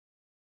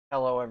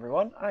Hello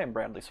everyone, I am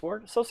Bradley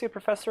Sward, Associate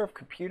Professor of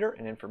Computer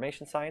and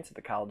Information Science at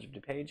the College of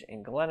DuPage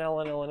in Glen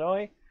Ellen,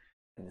 Illinois.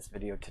 And this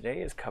video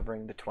today is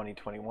covering the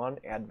 2021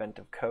 Advent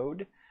of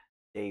Code,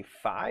 Day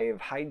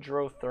 5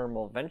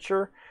 Hydrothermal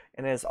Venture.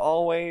 And as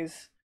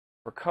always,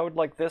 for code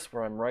like this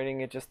where I'm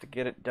writing it just to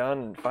get it done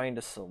and find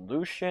a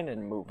solution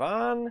and move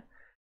on,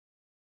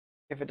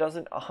 if it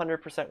doesn't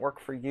 100% work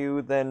for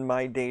you, then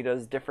my data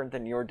is different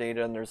than your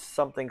data and there's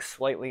something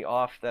slightly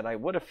off that I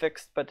would have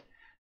fixed, but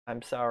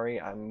I'm sorry,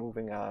 I'm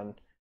moving on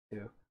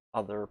to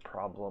other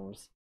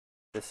problems.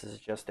 This is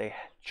just a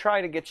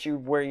try to get you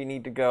where you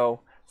need to go.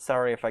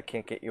 Sorry if I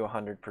can't get you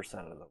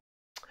 100% of them.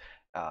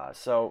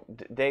 So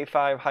day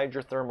 5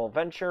 hydrothermal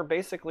venture,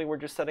 basically we're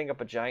just setting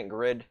up a giant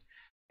grid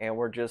and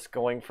we're just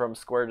going from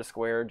square to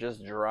square,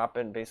 just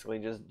dropping,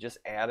 basically just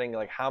adding,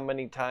 like, how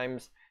many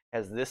times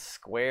has this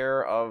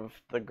square of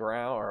the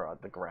ground, or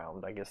the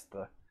ground, I guess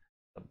the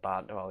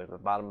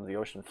bottom of the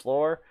ocean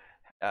floor,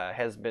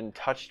 has been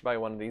touched by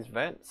one of these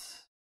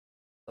vents,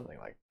 something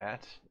like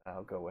that.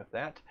 I'll go with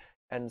that.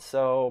 And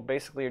so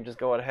basically you're just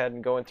going ahead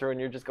and going through and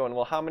you're just going,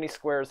 well, how many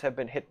squares have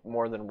been hit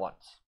more than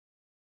once?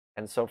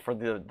 And so for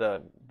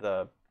the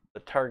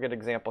target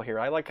example here,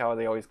 I like how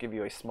they always give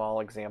you a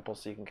small example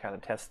so you can kind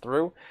of test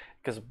through,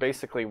 because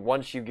basically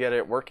once you get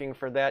it working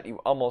for that,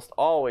 you almost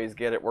always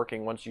get it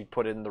working once you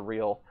put in the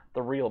real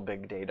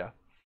big data.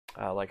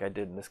 Like I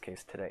did in this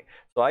case today.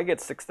 So I get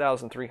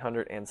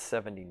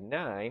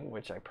 6,379,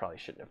 which I probably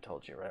shouldn't have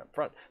told you right up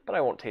front, but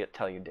I won't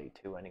tell you day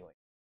 2 anyway.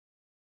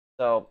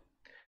 So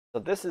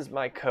this is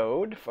my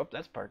code. Oh,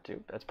 that's part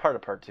 2. That's part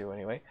of part 2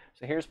 anyway.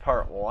 So here's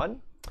part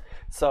 1.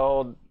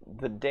 So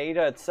the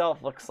data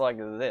itself looks like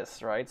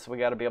this, right? So we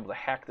got to be able to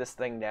hack this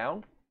thing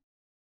down.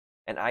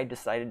 And I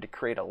decided to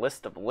create a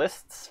list of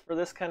lists for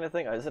this kind of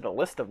thing. Is it a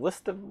list of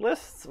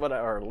lists?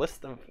 Whatever, or a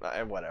list of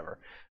whatever.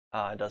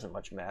 It doesn't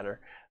much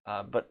matter.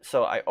 But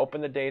so I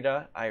open the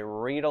data, I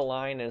read a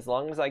line, and as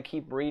long as I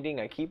keep reading,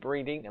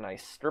 and I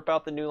strip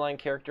out the new line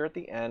character at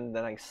the end,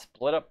 then I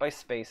split up by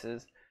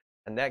spaces,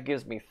 and that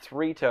gives me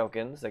 3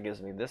 tokens. That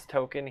gives me this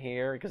token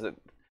here, because the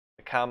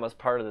comma is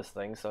part of this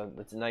thing, so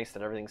it's nice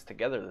that everything's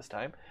together this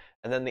time.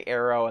 And then the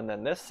arrow, and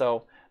then this.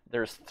 So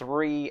there's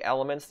 3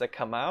 elements that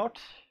come out,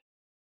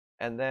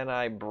 and then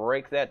I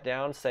break that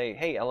down, say,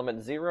 hey,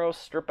 element 0,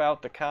 strip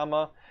out the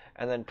comma,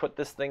 and then put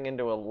this thing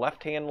into a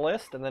left-hand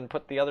list, and then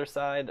put the other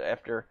side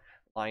after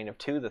line of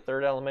 2, the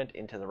 3rd element,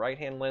 into the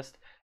right-hand list,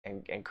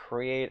 and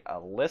create a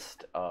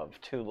list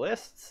of 2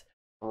 lists,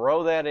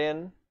 throw that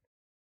in,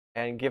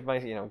 and give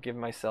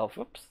myself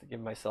a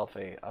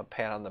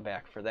pat on the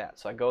back for that.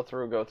 So I go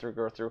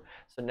through.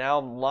 So now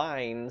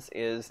lines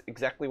is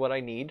exactly what I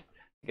need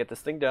to get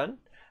this thing done.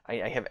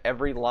 I have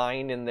every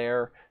line in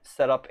there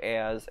set up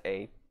as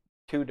a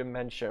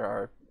 2-dimensional,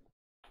 or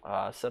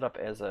set up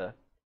as a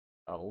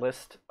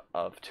list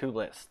of 2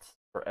 lists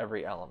for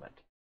every element.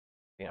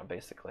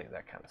 Basically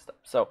that kind of stuff.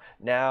 So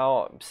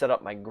now set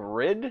up my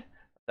grid,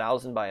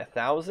 1,000 by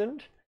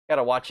 1,000. Got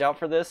to watch out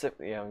for this.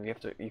 You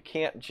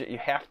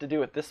have to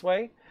do it this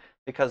way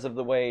because of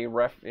the way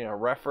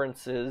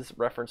reference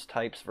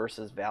types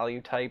versus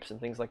value types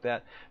and things like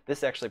that.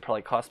 This actually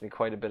probably cost me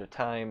quite a bit of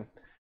time.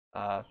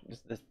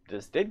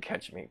 This did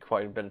catch me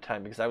quite a bit of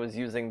time because I was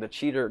using the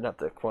cheater, not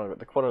the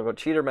quote-unquote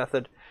cheater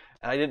method,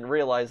 and I didn't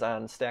realize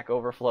on Stack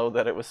Overflow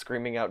that it was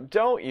screaming out,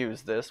 "Don't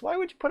use this. Why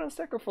would you put on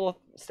Stack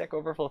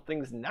Overflow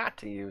things not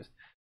to use?"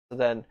 So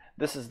then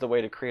this is the way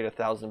to create a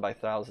 1,000 by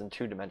 1,000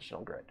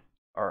 2-dimensional grid,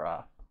 or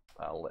a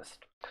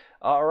list.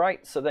 All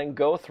right, so then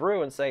go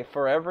through and say,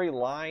 for every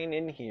line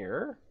in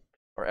here,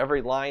 or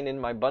every line in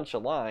my bunch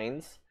of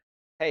lines,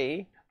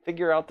 hey,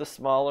 figure out the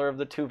smaller of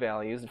the 2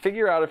 values, and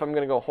figure out if I'm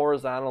going to go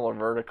horizontal or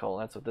vertical.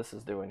 That's what this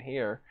is doing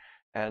here.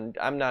 And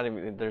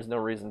there's no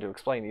reason to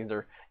explain.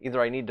 Either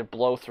I need to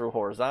blow through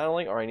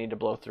horizontally or I need to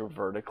blow through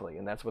vertically,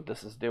 and that's what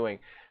this is doing.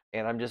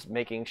 And I'm just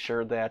making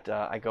sure that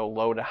I go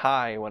low to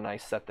high when I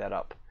set that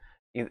up.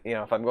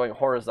 If I'm going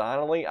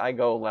horizontally, I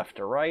go left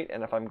to right,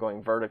 and if I'm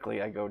going vertically,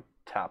 I go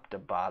top to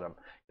bottom,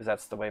 because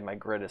that's the way my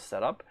grid is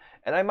set up.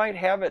 And I might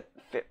have it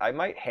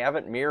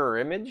mirror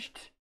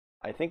imaged.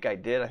 I think I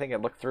did. I think I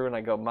looked through and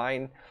I go,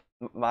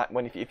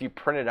 if you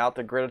printed out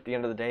the grid at the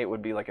end of the day, it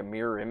would be like a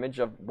mirror image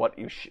of what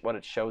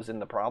it shows in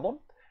the problem.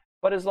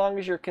 But as long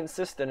as you're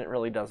consistent, it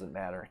really doesn't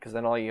matter, because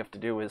then all you have to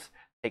do is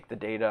take the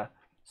data,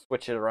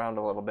 switch it around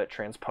a little bit,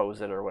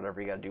 transpose it, or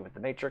whatever you got to do with the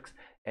matrix,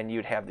 and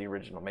you'd have the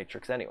original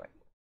matrix anyway.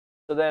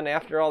 So then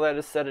after all that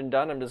is said and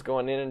done, I'm just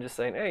going in and just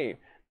saying, hey,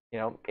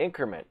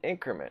 increment,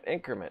 and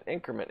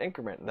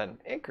then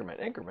increment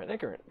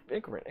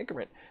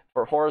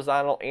for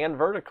horizontal and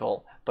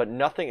vertical, but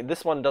nothing.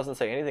 This one doesn't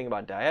say anything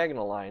about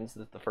diagonal lines.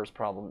 The first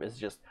problem is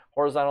just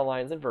horizontal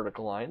lines and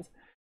vertical lines.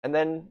 And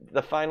then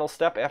the final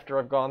step after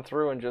I've gone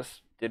through and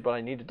just did what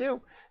I need to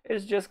do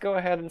is just go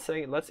ahead and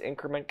say, let's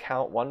increment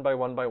count 1 by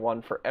 1 by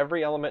 1 for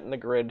every element in the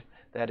grid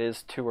that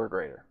is 2 or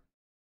greater.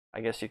 I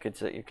guess you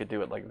could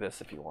do it like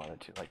this if you wanted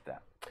to, like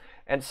that.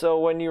 And so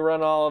when you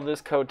run all of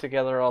this code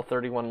together, all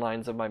 31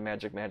 lines of my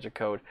magic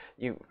code,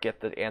 you get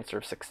the answer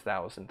of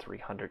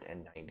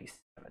 6,397.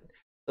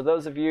 So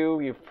those of you,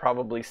 you've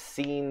probably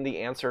seen the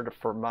answer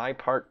for my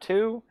part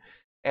 2.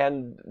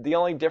 And the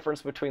only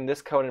difference between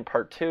this code and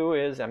part 2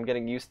 is I'm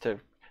getting used to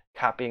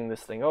copying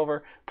this thing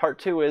over. Part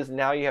 2 is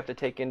now you have to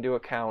take into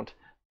account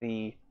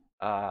the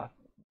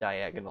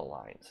diagonal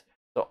lines.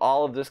 So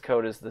all of this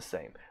code is the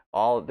same.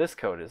 All of this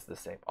code is the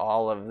same.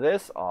 All of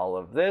this,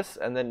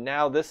 and then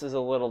now this is a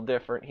little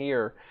different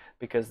here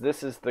because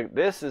this is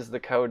the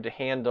code to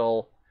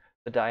handle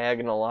the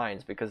diagonal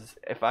lines. Because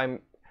if I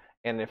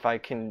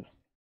can,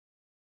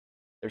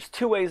 there's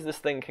 2 ways this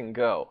thing can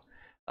go,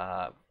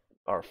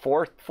 or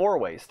four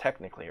ways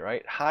technically,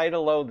 right? High to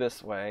low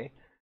this way,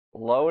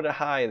 low to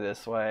high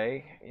this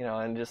way, you know,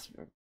 and just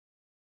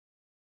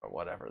or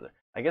whatever.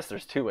 I guess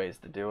there's 2 ways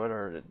to do it,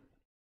 or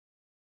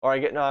I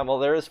get no. Well,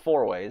 there is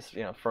 4 ways.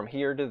 You know, from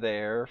here to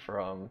there,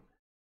 from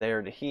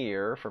there to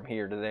here, from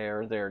here to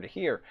there, there to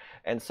here.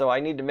 And so I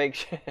need to make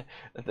sure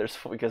that there's,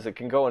 because it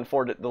can go in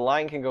the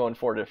line can go in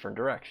 4 different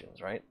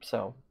directions, right?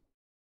 So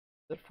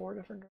is it 4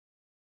 different?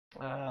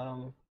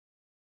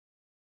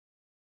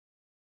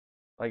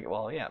 Like,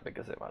 well, yeah,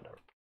 because it whatever.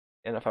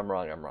 And if I'm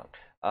wrong, I'm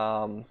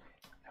wrong.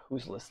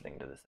 Who's listening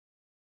to this?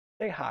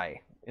 Say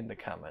hi in the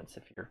comments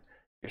if you're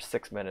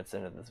 6 minutes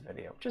into this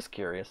video. Just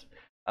curious.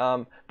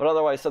 But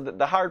otherwise, so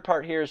the hard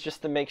part here is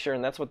just to make sure,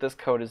 and that's what this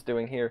code is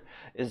doing here,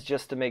 is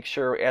just to make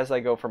sure as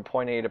I go from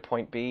point A to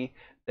point B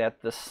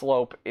that the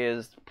slope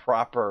is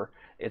proper.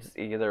 It's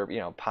either, you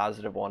know,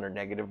 +1 or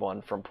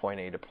 -1 from point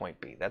A to point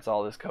B. That's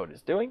all this code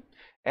is doing.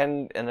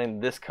 And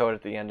then this code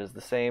at the end is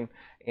the same.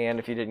 And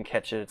if you didn't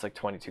catch it, it's like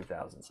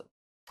 22,000.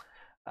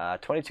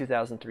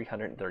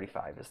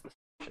 22,335 is the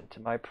solution to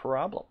my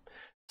problem.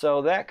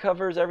 So that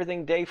covers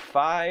everything day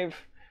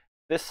 5.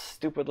 This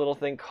stupid little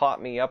thing caught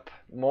me up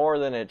more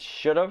than it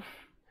should have.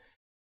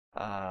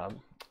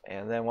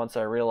 And then once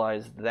I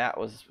realized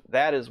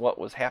that is what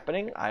was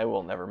happening, I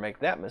will never make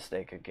that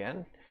mistake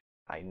again.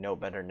 I know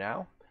better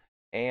now.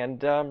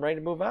 And I'm ready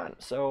to move on.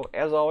 So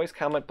as always,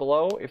 comment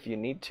below if you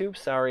need to.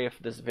 Sorry if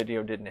this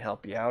video didn't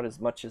help you out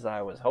as much as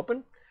I was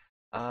hoping.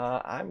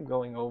 I'm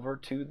going over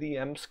to the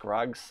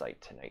mscrog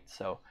site tonight.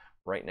 So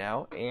right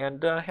now,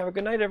 and have a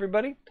good night,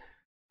 everybody.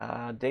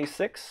 Day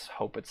 6.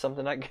 Hope it's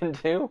something I can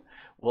do.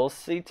 We'll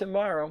see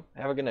tomorrow.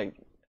 Have a good night.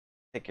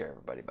 Take care,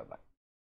 everybody. Bye-bye.